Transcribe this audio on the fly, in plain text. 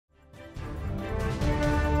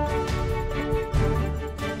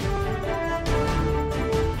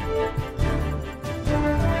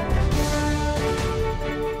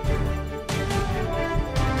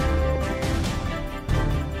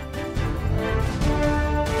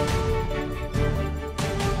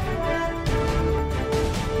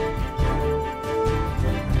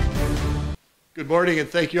Good morning, and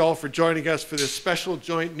thank you all for joining us for this special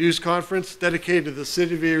joint news conference dedicated to the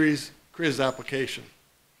City of Erie's CRIZ application.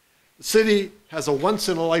 The city has a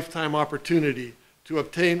once-in-a-lifetime opportunity to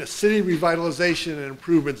obtain a city revitalization and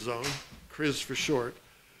improvement zone, CRIZ for short,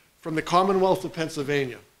 from the Commonwealth of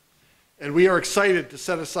Pennsylvania. And we are excited to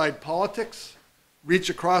set aside politics, reach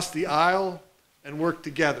across the aisle, and work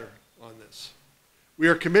together on this. We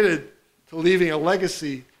are committed to leaving a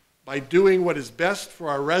legacy by doing what is best for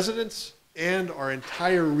our residents and our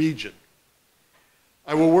entire region.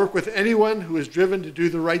 I will work with anyone who is driven to do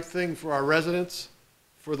the right thing for our residents,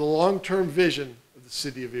 for the long-term vision of the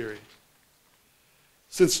City of Erie.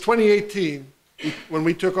 Since 2018, when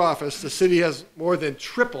we took office, the city has more than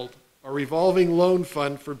tripled our revolving loan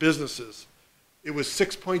fund for businesses. It was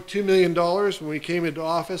 $6.2 million when we came into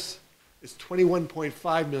office. It's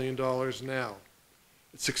 $21.5 million now.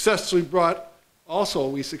 We successfully brought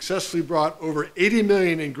over $80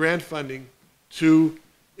 million in grant funding to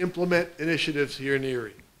implement initiatives here in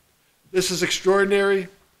Erie. This is extraordinary.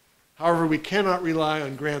 However, we cannot rely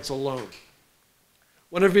on grants alone.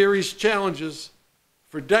 One of Erie's challenges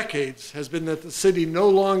for decades has been that the city no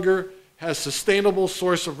longer has a sustainable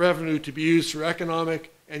source of revenue to be used for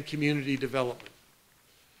economic and community development.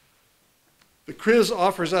 The CRIZ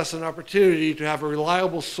offers us an opportunity to have a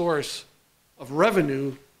reliable source of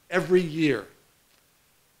revenue every year.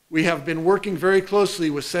 We have been working very closely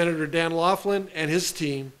with Senator Dan Laughlin and his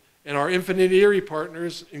team and our Infinite Erie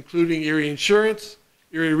partners, including Erie Insurance,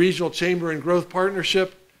 Erie Regional Chamber and Growth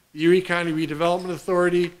Partnership, the Erie County Redevelopment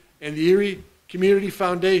Authority, and the Erie Community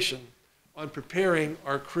Foundation on preparing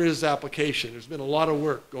our CRIZ application. There's been a lot of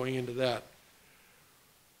work going into that.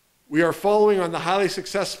 We are following on the highly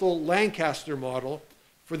successful Lancaster model.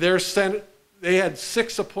 For their Senate, they had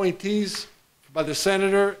 6 appointees by the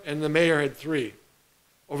senator, and the mayor had 3.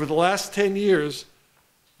 Over the last 10 years,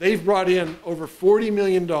 they've brought in over $40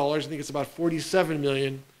 million, I think it's about $47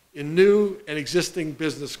 million, in new and existing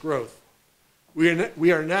business growth.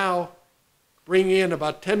 We are now bringing in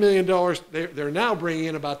about $10 million, they're now bringing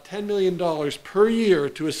in about $10 million per year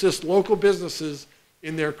to assist local businesses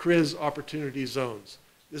in their CRIZ opportunity zones.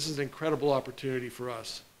 This is an incredible opportunity for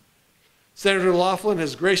us. Senator Laughlin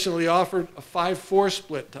has graciously offered a 5-4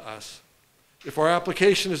 split to us. If our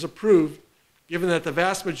application is approved, given that the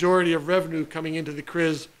vast majority of revenue coming into the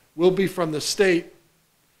CRIZ will be from the state,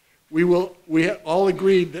 we all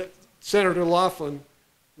agreed that Senator Laughlin,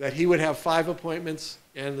 that he would have 5 appointments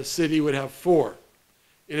and the city would have 4.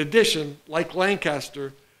 In addition, like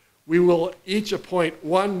Lancaster, we will each appoint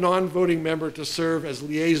 1 non-voting member to serve as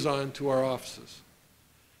liaison to our offices.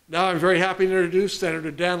 Now I'm very happy to introduce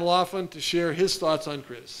Senator Dan Laughlin to share his thoughts on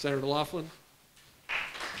CRIZ. Senator Laughlin.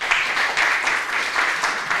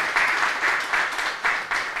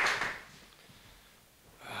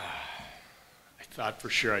 I thought for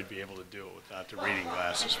sure I'd be able to do it without the reading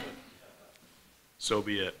glasses, but so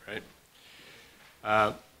be it,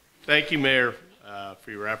 right? Thank you, Mayor,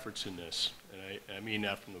 for your efforts in this, and I mean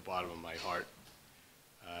that from the bottom of my heart.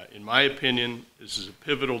 In my opinion, this is a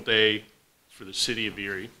pivotal day for the City of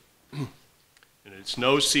Erie, and it's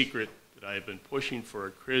no secret that I have been pushing for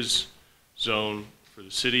a CRIZ zone for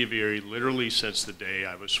the City of Erie literally since the day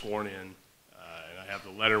I was sworn in, and I have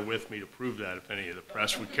the letter with me to prove that if any of the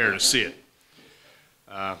press would care to see it.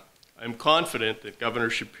 I'm confident that Governor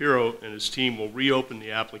Shapiro and his team will reopen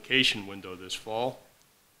the application window this fall,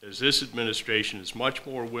 as this administration is much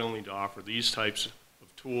more willing to offer these types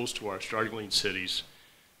of tools to our struggling cities,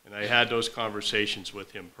 and I had those conversations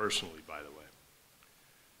with him personally, by the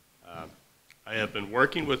way. I have been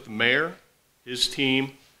working with the mayor, his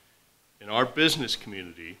team, and our business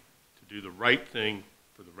community to do the right thing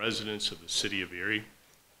for the residents of the City of Erie,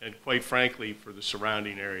 and quite frankly, for the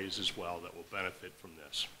surrounding areas as well that will benefit from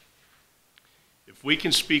this. If we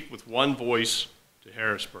can speak with one voice to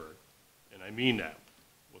Harrisburg, and I mean that,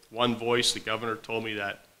 with one voice, the governor told me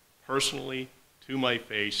that personally to my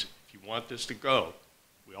face, if you want this to go,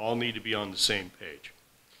 we all need to be on the same page.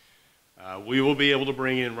 We will be able to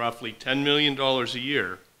bring in roughly $10 million a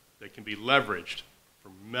year that can be leveraged for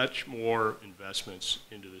much more investments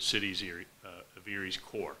into the city's of Erie's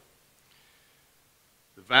core.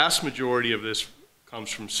 The vast majority of this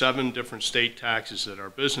comes from 7 different state taxes that our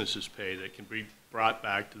businesses pay that can be brought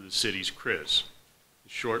back to the city's CRIZ. The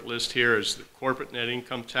short list here is the corporate net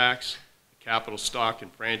income tax, the capital stock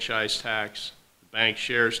and franchise tax, the bank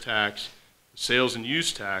shares tax, the sales and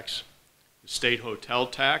use tax, the state hotel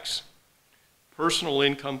tax, personal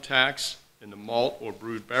income tax, and the malt or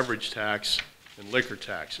brewed beverage tax and liquor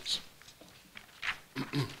taxes.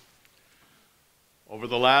 Over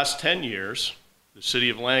the last 10 years, the City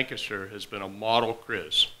of Lancaster has been a model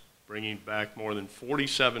CRIZ, bringing back more than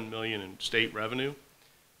 $47 million in state revenue,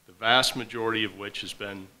 the vast majority of which has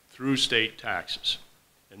been through state taxes.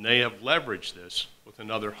 And they have leveraged this with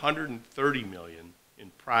another $130 million in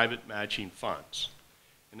private matching funds.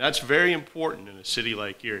 And that's very important in a city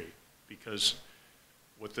like Erie, because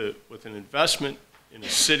with an investment in a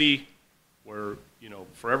city where, you know,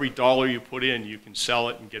 for every dollar you put in, you can sell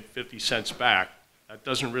it and get 50 cents back, that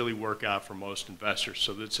doesn't really work out for most investors.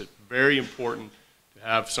 So it's very important to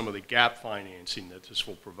have some of the gap financing that this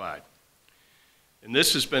will provide. And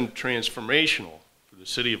this has been transformational for the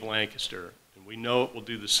city of Lancaster, and we know it will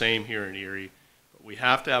do the same here in Erie, but we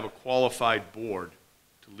have to have a qualified board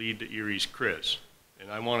to lead the Erie's CRIZ. And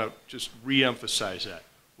I want to just re-emphasize that.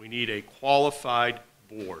 We need a qualified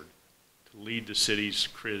board to lead the city's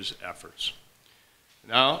CRIZ efforts.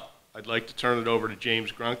 Now, I'd like to turn it over to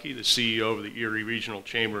James Grunke, the CEO of the Erie Regional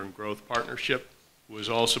Chamber and Growth Partnership, who has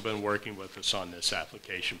also been working with us on this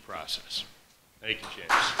application process. Thank you,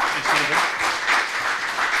 James.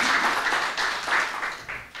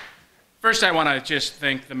 First, I want to just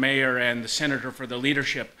thank the mayor and the senator for the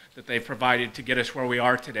leadership that they've provided to get us where we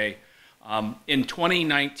are today. In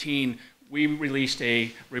 2019, we released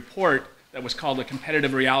a report that was called the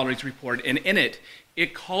Competitive Realities Report, and in it,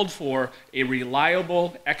 it called for a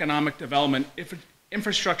reliable economic development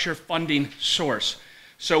infrastructure funding source.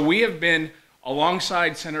 So we have been,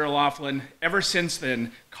 alongside Senator Laughlin, ever since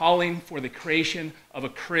then, calling for the creation of a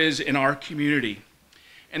CRIZ in our community.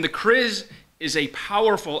 And the CRIZ is a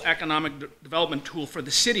powerful economic development tool for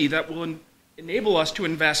the city that will enable us to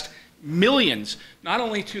invest millions, not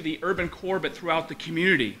only to the urban core, but throughout the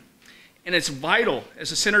community. And it's vital,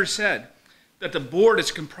 as the senator said, that the board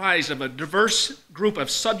is comprised of a diverse group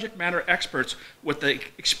of subject matter experts with the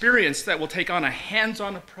experience that will take on a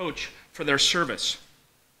hands-on approach for their service.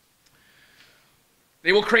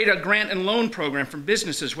 They will create a grant and loan program for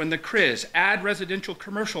businesses when the CRIZ, add residential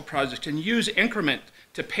commercial projects, and use increment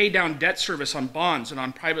to pay down debt service on bonds and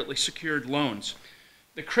on privately secured loans.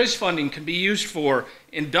 The CRIZ funding can be used for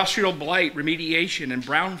industrial blight remediation and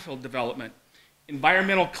brownfield development,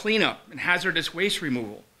 environmental cleanup and hazardous waste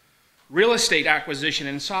removal, real estate acquisition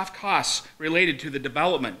and soft costs related to the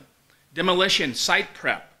development, demolition, site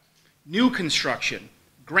prep, new construction,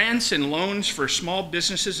 grants and loans for small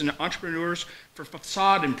businesses and entrepreneurs for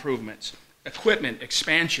facade improvements, equipment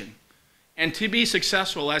expansion. And to be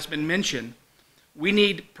successful, as has been mentioned, we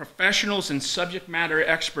need professionals and subject matter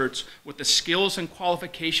experts with the skills and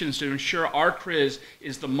qualifications to ensure our CRIZ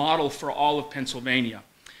is the model for all of Pennsylvania.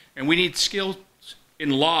 And we need skills in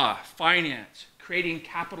law, finance, creating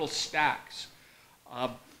capital stacks.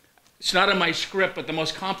 It's not in my script, but the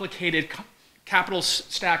most complicated capital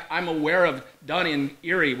stack I'm aware of done in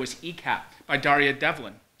Erie was ECAP by Daria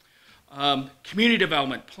Devlin. Community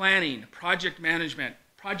development, planning, project management,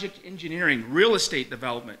 project engineering, real estate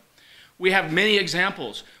development. We have many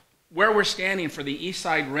examples. Where we're standing for the East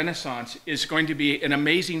Side Renaissance is going to be an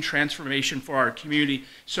amazing transformation for our community.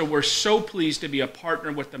 So we're so pleased to be a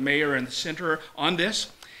partner with the mayor and the center on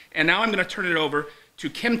this. And now I'm going to turn it over to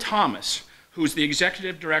Kim Thomas, who's the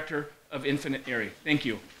executive director of Infinite Erie. Thank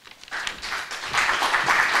you.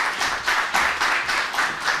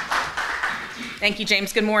 Thank you,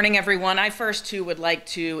 James. Good morning, everyone. I first, too, would like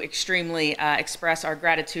to extremely express our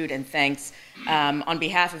gratitude and thanks on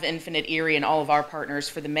behalf of Infinite Erie and all of our partners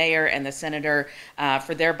for the mayor and the senator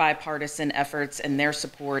for their bipartisan efforts and their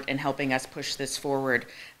support in helping us push this forward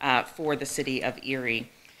for the city of Erie.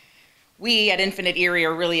 We at Infinite Erie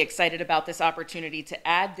are really excited about this opportunity to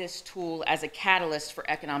add this tool as a catalyst for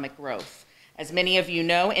economic growth. As many of you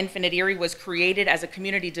know, Infinite Erie was created as a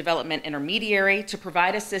community development intermediary to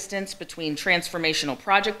provide assistance between transformational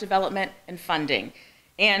project development and funding,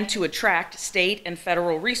 and to attract state and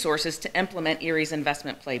federal resources to implement Erie's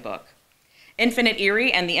investment playbook. Infinite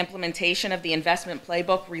Erie and the implementation of the investment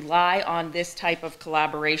playbook rely on this type of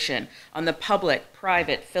collaboration, on the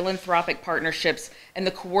public-private philanthropic partnerships and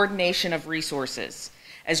the coordination of resources.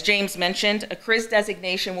 As James mentioned, a CRIZ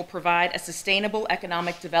designation will provide a sustainable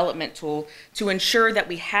economic development tool to ensure that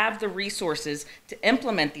we have the resources to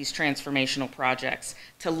implement these transformational projects,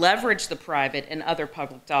 to leverage the private and other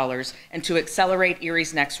public dollars, and to accelerate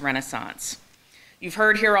Erie's next renaissance. You've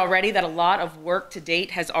heard here already that a lot of work to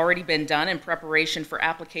date has already been done in preparation for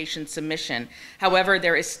application submission. However,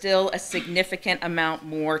 there is still a significant amount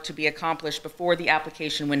more to be accomplished before the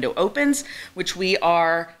application window opens, which we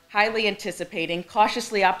are highly anticipating,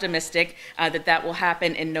 cautiously optimistic that will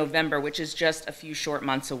happen in November, which is just a few short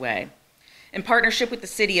months away. In partnership with the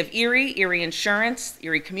City of Erie, Erie Insurance,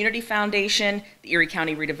 Erie Community Foundation, the Erie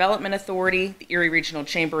County Redevelopment Authority, the Erie Regional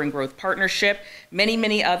Chamber and Growth Partnership,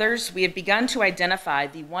 many others, we have begun to identify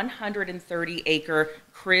the 130-acre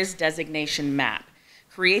CRIZ designation map,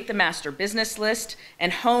 create the master business list,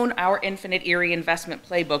 and hone our Infinite Erie investment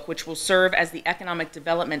playbook, which will serve as the economic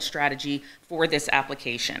development strategy for this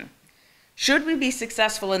application. Should we be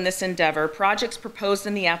successful in this endeavor, projects proposed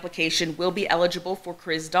in the application will be eligible for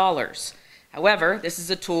CRIZ dollars. However, this is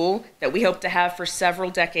a tool that we hope to have for several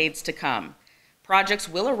decades to come. Projects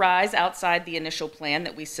will arise outside the initial plan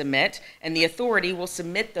that we submit, and the authority will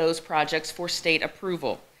submit those projects for state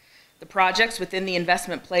approval. The projects within the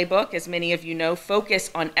investment playbook, as many of you know,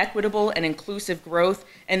 focus on equitable and inclusive growth,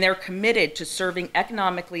 and they're committed to serving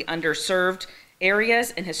economically underserved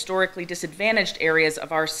areas and historically disadvantaged areas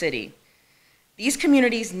of our city. These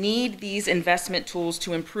communities need these investment tools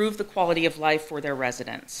to improve the quality of life for their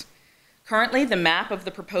residents. Currently, the map of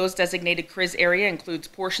the proposed designated CRIZ area includes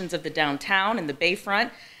portions of the downtown and the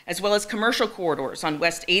bayfront, as well as commercial corridors on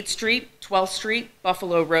West 8th Street, 12th Street,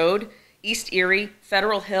 Buffalo Road, East Erie,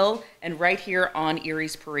 Federal Hill, and right here on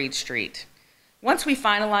Erie's Parade Street. Once we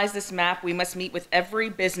finalize this map, we must meet with every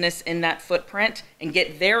business in that footprint and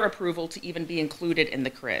get their approval to even be included in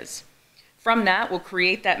the CRIZ. From that, we'll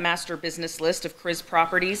create that master business list of CRIZ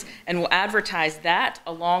properties, and we'll advertise that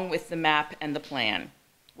along with the map and the plan.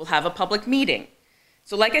 We'll have a public meeting.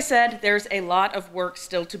 So like I said, there's a lot of work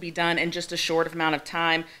still to be done in just a short amount of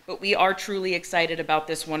time, but we are truly excited about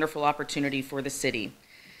this wonderful opportunity for the city.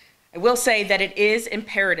 I will say that it is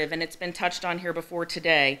imperative, and it's been touched on here before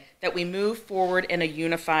today, that we move forward in a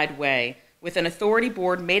unified way with an authority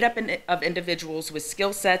board made up of individuals with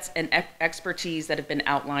skill sets and expertise that have been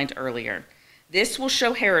outlined earlier. This will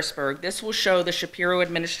show Harrisburg, this will show the Shapiro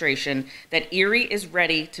administration that Erie is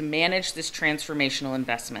ready to manage this transformational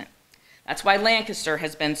investment. That's why Lancaster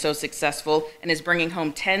has been so successful and is bringing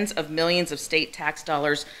home tens of millions of state tax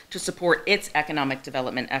dollars to support its economic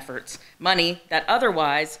development efforts, money that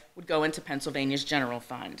otherwise would go into Pennsylvania's general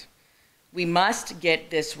fund. We must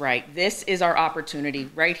get this right. This is our opportunity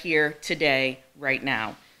right here, today, right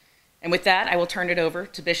now. And with that, I will turn it over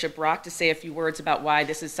to Bishop Brock to say a few words about why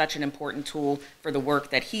this is such an important tool for the work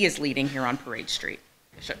that he is leading here on Parade Street.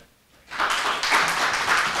 Bishop.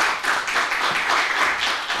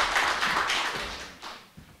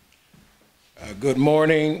 Good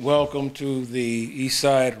morning. Welcome to the East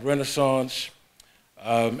Side Renaissance.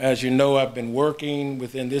 As you know, I've been working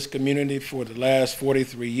within this community for the last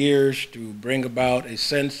 43 years to bring about a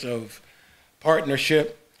sense of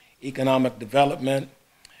partnership, economic development,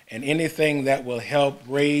 and anything that will help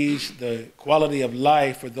raise the quality of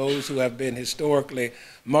life for those who have been historically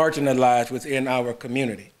marginalized within our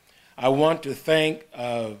community. I want to thank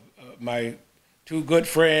my two good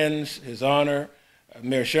friends, His Honor,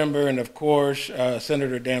 Mayor Schember, and of course,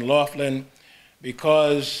 Senator Dan Laughlin,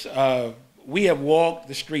 because we have walked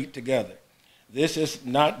the street together. This is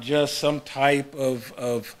not just some type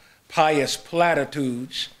of pious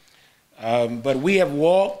platitudes, but we have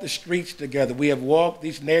walked the streets together. We have walked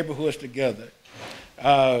these neighborhoods together.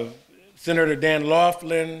 Senator Dan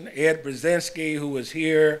Laughlin, Ed Brzezinski, who was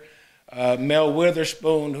here, Mel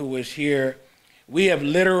Witherspoon, who was here. We have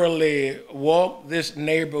literally walked this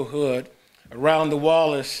neighborhood around the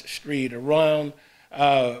Wallace Street, around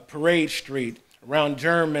Parade Street, around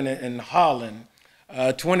German and Holland,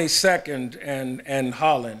 22nd and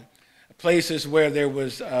Holland, places where there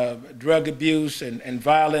was drug abuse and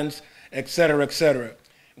violence, et cetera, et cetera.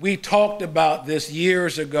 We talked about this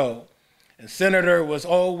years ago, and Senator was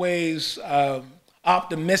always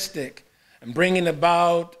optimistic and bringing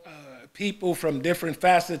about people from different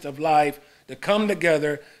facets of life to come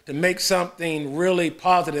together to make something really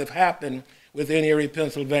positive happen within Erie,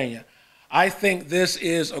 Pennsylvania. I think this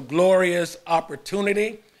is a glorious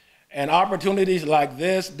opportunity, and opportunities like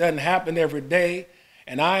this doesn't happen every day,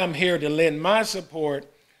 and I am here to lend my support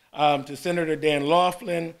to Senator Dan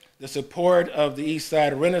Laughlin, the support of the East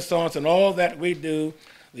Side Renaissance and all that we do,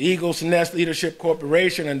 the Eagles Nest Leadership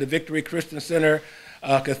Corporation and the Victory Christian Center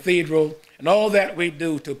Cathedral, and all that we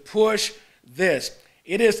do to push this.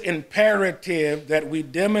 It is imperative that we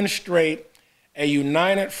demonstrate a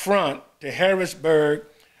united front to Harrisburg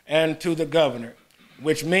and to the governor,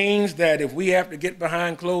 which means that if we have to get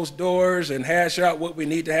behind closed doors and hash out what we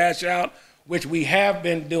need to hash out, which we have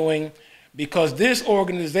been doing, because this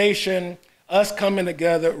organization, us coming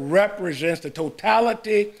together, represents the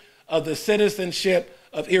totality of the citizenship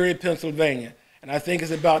of Erie, Pennsylvania. And I think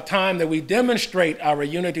it's about time that we demonstrate our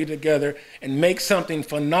unity together and make something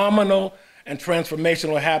phenomenal and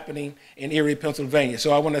transformational happening in Erie, Pennsylvania.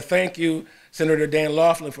 So I want to thank you, Senator Dan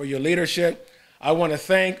Laughlin, for your leadership. I want to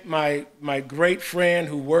thank my great friend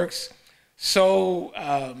who works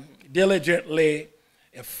so diligently,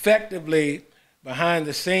 effectively behind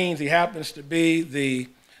the scenes. He happens to be the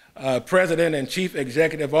President and Chief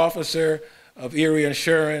Executive Officer of Erie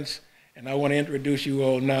Insurance. And I want to introduce you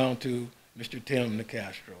all now to Mr. Tim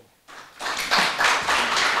Nicastro.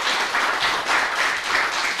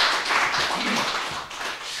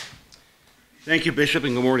 Thank you, Bishop,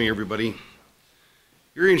 and good morning, everybody.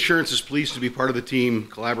 Erie Insurance is pleased to be part of the team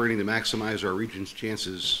collaborating to maximize our region's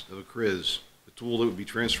chances of a CRIZ, a tool that would be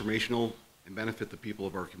transformational and benefit the people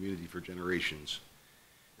of our community for generations.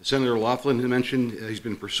 As Senator Laughlin had mentioned, he's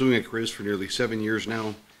been pursuing a CRIZ for nearly 7 years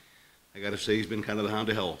now. I got to say, he's been kind of the hound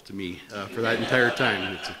of hell to me for that entire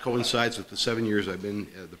time. It coincides with the 7 years I've been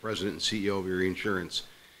the president and CEO of Erie Insurance.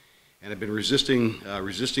 And I've been resisting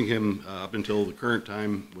him up until the current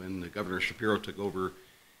time when Governor Shapiro took over,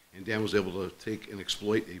 and Dan was able to take and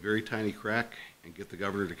exploit a very tiny crack and get the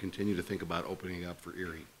governor to continue to think about opening up for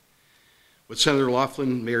Erie. What Senator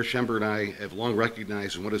Laughlin, Mayor Schember, and I have long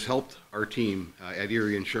recognized, and what has helped our team at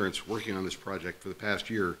Erie Insurance working on this project for the past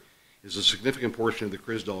year, is a significant portion of the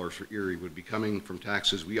CRIZ dollars for Erie would be coming from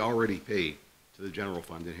taxes we already pay to the general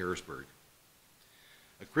fund in Harrisburg.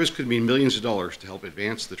 A CRIZ could mean millions of dollars to help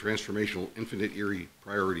advance the transformational Infinite Erie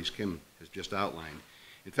priorities Kim has just outlined.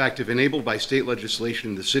 In fact, if enabled by state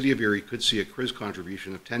legislation, the city of Erie could see a CRIZ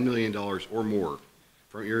contribution of $10 million or more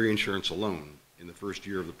from Erie Insurance alone in the first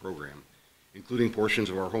year of the program, including portions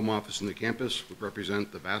of our home office and the campus would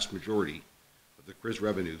represent the vast majority of the CRIZ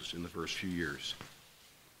revenues in the first few years.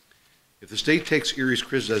 If the state takes Erie's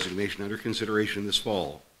CRIZ designation under consideration this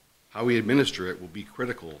fall, how we administer it will be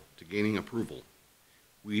critical to gaining approval.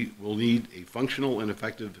 We will need a functional and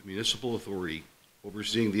effective municipal authority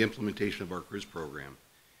overseeing the implementation of our CRIZ program.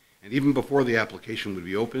 And even before the application would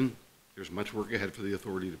be open, there's much work ahead for the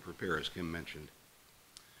authority to prepare, as Kim mentioned.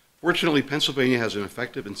 Fortunately, Pennsylvania has an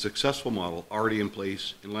effective and successful model already in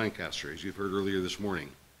place in Lancaster, as you've heard earlier this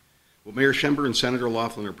morning. What Mayor Schember and Senator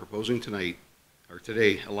Laughlin are proposing today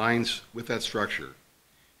aligns with that structure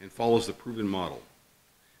and follows the proven model.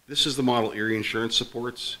 This is the model Erie Insurance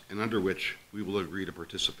supports and under which we will agree to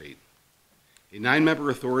participate. A 9-member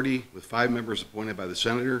authority with 5 members appointed by the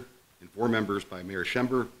Senator and 4 members by Mayor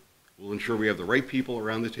Schember will ensure we have the right people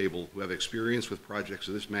around the table who have experience with projects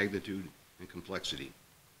of this magnitude and complexity.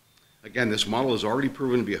 Again, this model has already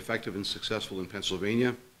proven to be effective and successful in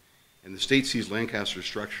Pennsylvania, and the state sees Lancaster's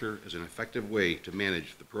structure as an effective way to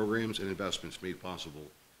manage the programs and investments made possible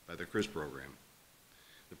by the CRIZ program.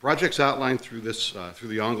 The projects outlined through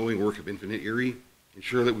the ongoing work of Infinite Erie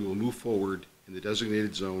ensure that we will move forward in the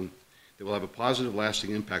designated zone that will have a positive,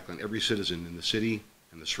 lasting impact on every citizen in the city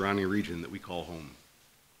and the surrounding region that we call home.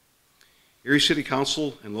 Erie City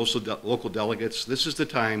Council and local delegates, this is the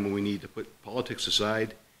time when we need to put politics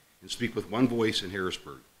aside and speak with one voice in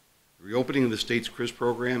Harrisburg. The reopening of the state's CRIZ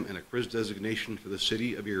program and a CRIZ designation for the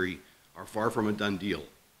city of Erie are far from a done deal.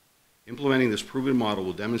 Implementing this proven model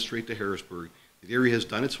will demonstrate to Harrisburg that Erie has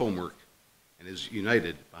done its homework and is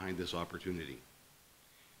united behind this opportunity.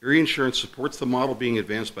 Erie Insurance supports the model being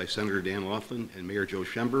advanced by Senator Dan Laughlin and Mayor Joe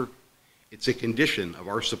Schember. It's a condition of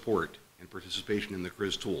our support and participation in the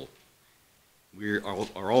CRIZ tool. We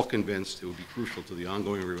are all convinced it will be crucial to the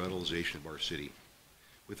ongoing revitalization of our city.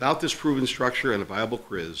 Without this proven structure and a viable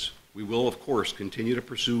CRIZ, we will, of course, continue to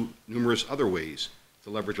pursue numerous other ways to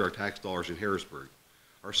leverage our tax dollars in Harrisburg.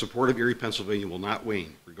 Our support of Erie, Pennsylvania will not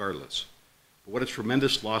wane, regardless. But what a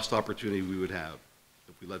tremendous lost opportunity we would have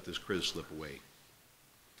if we let this CRIZ slip away.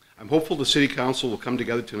 I'm hopeful the City Council will come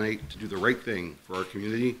together tonight to do the right thing for our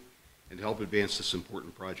community and to help advance this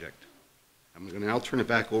important project. I'm going to now turn it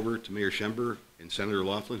back over to Mayor Schember and Senator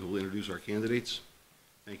Laughlin, who will introduce our candidates.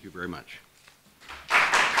 Thank you very much.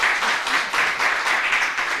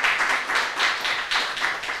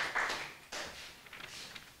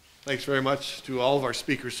 Thanks very much to all of our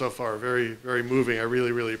speakers so far. Very, very moving. I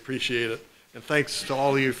really, really appreciate it. And thanks to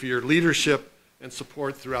all of you for your leadership and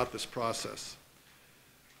support throughout this process.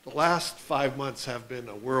 The last 5 months have been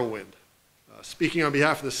a whirlwind. Speaking on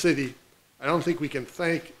behalf of the city, I don't think we can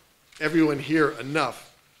thank everyone here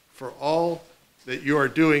enough for all that you are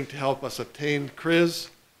doing to help us obtain CRIZ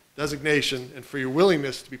designation and for your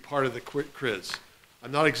willingness to be part of the CRIZ.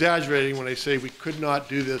 I'm not exaggerating when I say we could not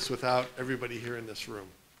do this without everybody here in this room.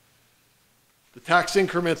 The tax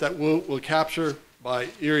increment that we'll capture by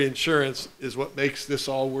Erie Insurance is what makes this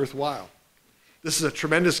all worthwhile. This is a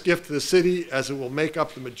tremendous gift to the city as it will make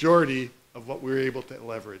up the majority of what we're able to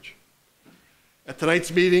leverage. At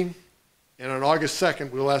tonight's meeting And on August 2nd,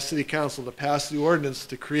 we'll ask City Council to pass the ordinance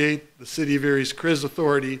to create the City of Erie's CRIZ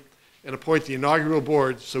Authority and appoint the inaugural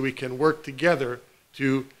board so we can work together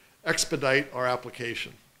to expedite our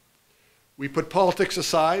application. We put politics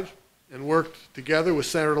aside and worked together with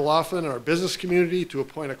Senator Laughlin and our business community to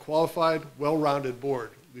appoint a qualified, well-rounded board.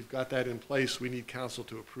 We've got that in place. We need council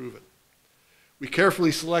to approve it. We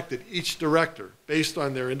carefully selected each director based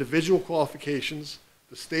on their individual qualifications,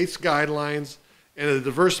 the state's guidelines, and a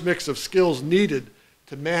diverse mix of skills needed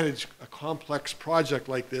to manage a complex project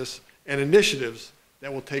like this and initiatives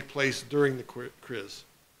that will take place during the CRIZ.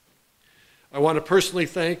 I want to personally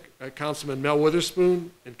thank Councilman Mel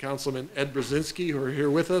Witherspoon and Councilman Ed Brzezinski, who are here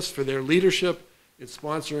with us, for their leadership in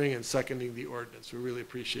sponsoring and seconding the ordinance. We really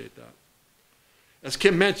appreciate that. As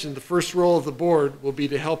Kim mentioned, the first role of the board will be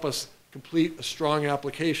to help us complete a strong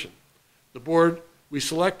application. The board we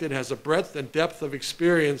selected has a breadth and depth of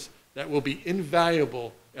experience that will be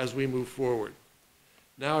invaluable as we move forward.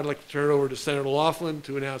 Now I'd like to turn it over to Senator Laughlin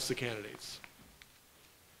to announce the candidates.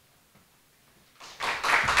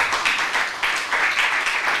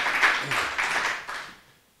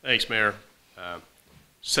 Thanks, Mayor.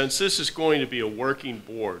 Since this is going to be a working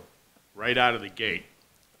board right out of the gate,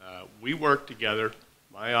 we work together,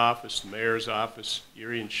 my office, the mayor's office,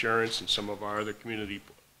 Erie Insurance, and some of our other community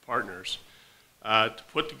partners, to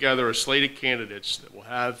put together a slate of candidates that will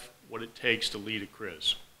have what it takes to lead a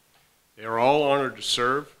CRIZ. They are all honored to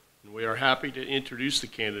serve, and we are happy to introduce the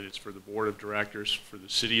candidates for the Board of Directors for the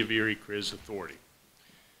City of Erie CRIZ Authority.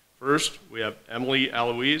 First, we have Emily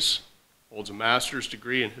Aloise, holds a master's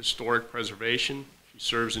degree in historic preservation. She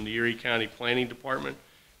serves in the Erie County Planning Department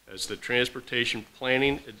as the Transportation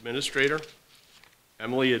Planning Administrator.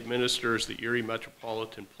 Emily administers the Erie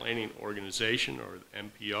Metropolitan Planning Organization, or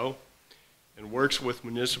MPO, and works with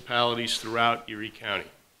municipalities throughout Erie County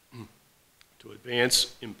to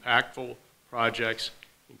advance impactful projects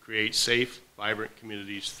and create safe, vibrant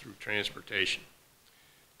communities through transportation.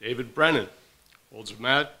 David Brennan holds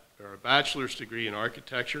a bachelor's degree in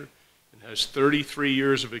architecture and has 33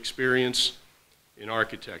 years of experience in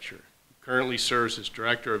architecture. He currently serves as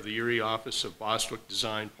director of the Erie Office of Bostwick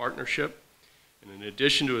Design Partnership. And in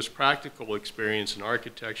addition to his practical experience in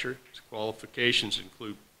architecture, his qualifications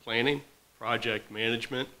include planning, project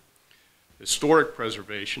management, historic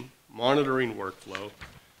preservation, monitoring workflow,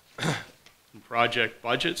 and project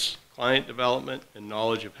budgets, client development, and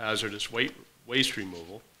knowledge of hazardous waste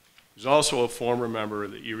removal. He's also a former member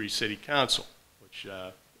of the Erie City Council, which,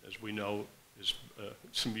 as we know, is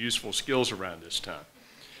some useful skills around this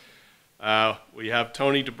time. We have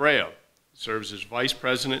Tony DeBreo, serves as Vice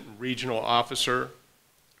President and Regional Officer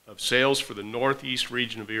of Sales for the Northeast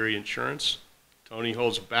region of Erie Insurance. Tony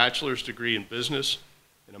holds a bachelor's degree in business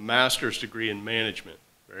and a master's degree in management.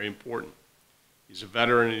 Very important. He's a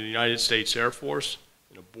veteran in the United States Air Force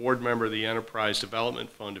and a board member of the Enterprise Development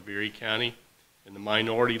Fund of Erie County and the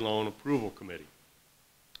Minority Loan Approval Committee.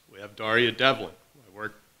 We have Daria Devlin, who I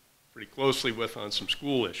work pretty closely with on some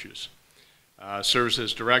school issues. Serves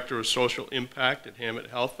as Director of Social Impact at Hammett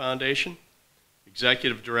Health Foundation,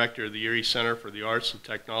 Executive Director of the Erie Center for the Arts and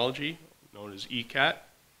Technology, known as ECAT,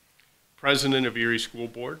 President of Erie School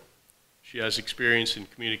Board. She has experience in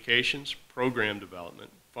communications, program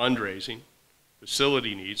development, fundraising,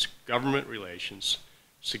 facility needs, government relations,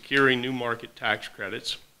 securing new market tax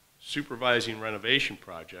credits, supervising renovation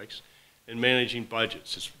projects, and managing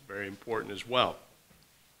budgets is very important as well.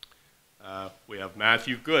 We have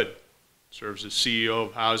Matthew Good, serves as CEO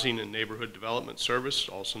of Housing and Neighborhood Development Service,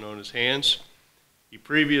 also known as HANDS. He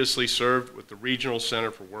previously served with the Regional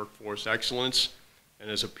Center for Workforce Excellence and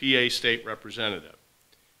as a PA state representative.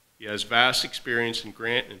 He has vast experience in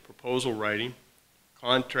grant and proposal writing,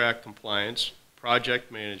 contract compliance, project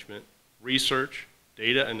management, research,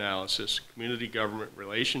 data analysis, community government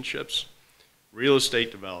relationships, real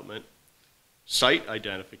estate development, site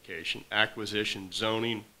identification, acquisition,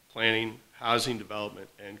 zoning, planning, housing development,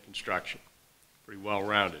 and construction. Pretty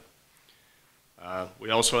well-rounded. We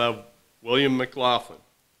also have William McLaughlin.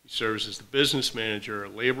 He serves as the business manager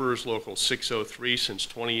at Laborers Local 603 since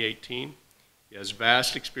 2018. He has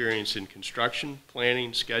vast experience in construction,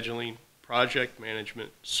 planning, scheduling, project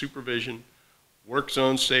management, supervision, work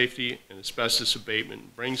zone safety, and asbestos abatement,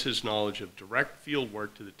 and brings his knowledge of direct field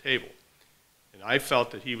work to the table. And I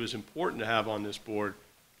felt that he was important to have on this board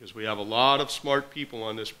because we have a lot of smart people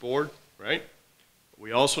on this board, right? But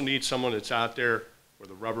we also need someone that's out there where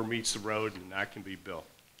the rubber meets the road, and that can be Bill.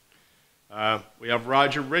 We have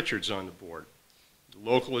Roger Richards on the board, the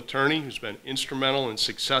local attorney who's been instrumental in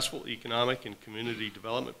successful economic and community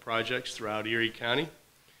development projects throughout Erie County.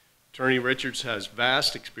 Attorney Richards has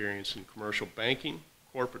vast experience in commercial banking,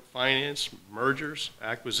 corporate finance, mergers,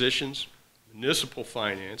 acquisitions, municipal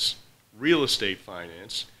finance, real estate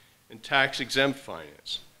finance, and tax-exempt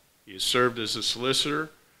finance. He has served as a solicitor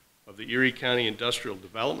of the Erie County Industrial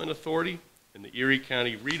Development Authority and the Erie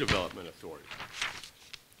County Redevelopment Authority.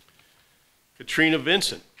 Katrina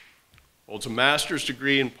Vincent holds a master's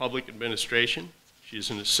degree in public administration. She is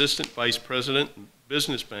an assistant vice president and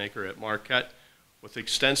business banker at Marquette with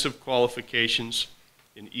extensive qualifications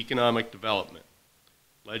in economic development,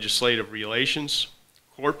 legislative relations,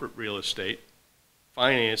 corporate real estate,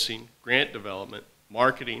 financing, grant development,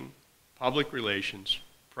 marketing, public relations,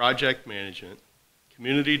 project management,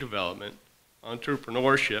 community development,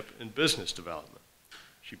 entrepreneurship, and business development.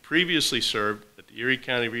 She previously served at the Erie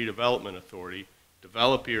County Redevelopment Authority,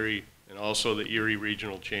 Develop Erie, and also the Erie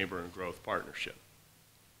Regional Chamber and Growth Partnership.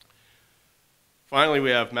 Finally,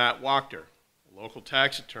 we have Matt Wachter, a local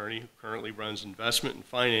tax attorney who currently runs investment and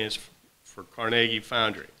finance for Carnegie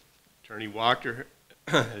Foundry. Attorney Wachter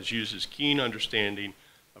has used his keen understanding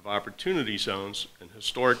of opportunity zones and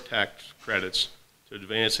historic tax credits to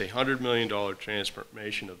advance a $100 million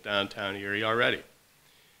transformation of downtown Erie already.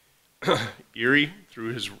 Erie,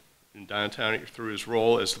 through his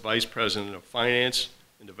role as the Vice President of Finance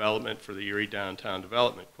and Development for the Erie Downtown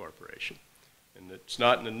Development Corporation. And it's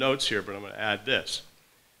not in the notes here, but I'm going to add this.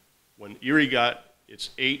 When Erie got its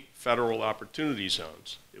 8 federal opportunity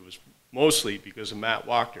zones, it was mostly because of Matt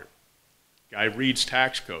Wachter. Guy reads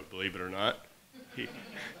tax code, believe it or not.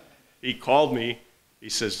 He called me. He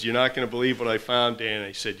says, "You're not going to believe what I found, Dan."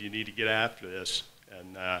 I said, "You need to get after this."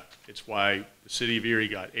 And it's why the city of Erie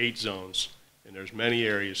got 8 zones, and there's many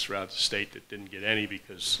areas throughout the state that didn't get any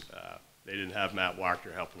because they didn't have Matt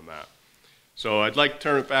Wachter helping them out. So I'd like to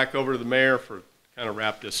turn it back over to the mayor for kind of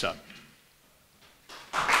wrap this up.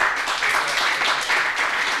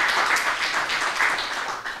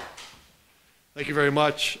 Thank you very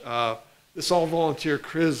much. This all-volunteer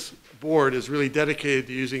CRIZ board is really dedicated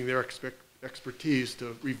to using their expertise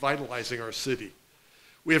to revitalizing our city.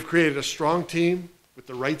 We have created a strong team with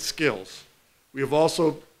the right skills. We will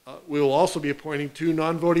also be appointing 2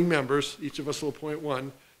 non-voting members. Each of us will appoint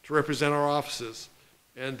 1 to represent our offices,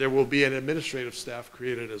 and there will be an administrative staff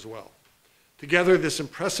created as well. Together, this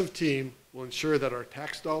impressive team will ensure that our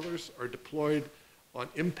tax dollars are deployed on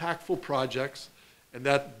impactful projects and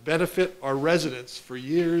that benefit our residents for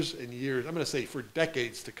years and years. I'm going to say for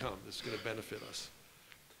decades to come, this is going to benefit us.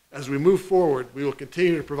 As we move forward, we will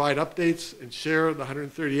continue to provide updates and share the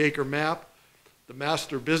 130-acre map, the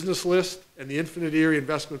master business list, and the Infinite Erie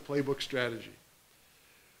investment playbook strategy.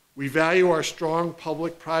 We value our strong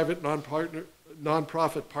public-private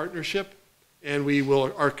nonprofit partnership, and we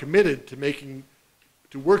are committed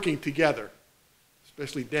to working together.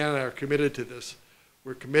 Especially Dan and I are committed to this.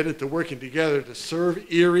 We're committed to working together to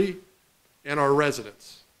serve Erie and our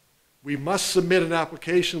residents. We must submit an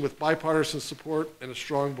application with bipartisan support and a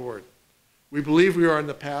strong board. We believe we are on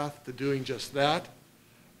the path to doing just that,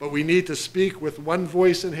 but we need to speak with one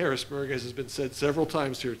voice in Harrisburg, as has been said several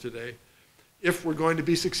times here today. If we're going to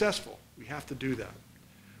be successful, we have to do that.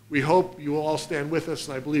 We hope you will all stand with us,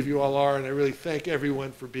 and I believe you all are, and I really thank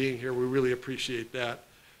everyone for being here. We really appreciate that.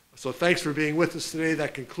 So thanks for being with us today.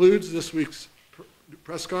 That concludes this week's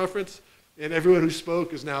press conference, and everyone who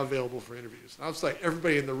spoke is now available for interviews. I'll say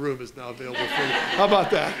everybody in the room is now available for interviews. How about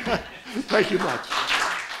that? Thank you much.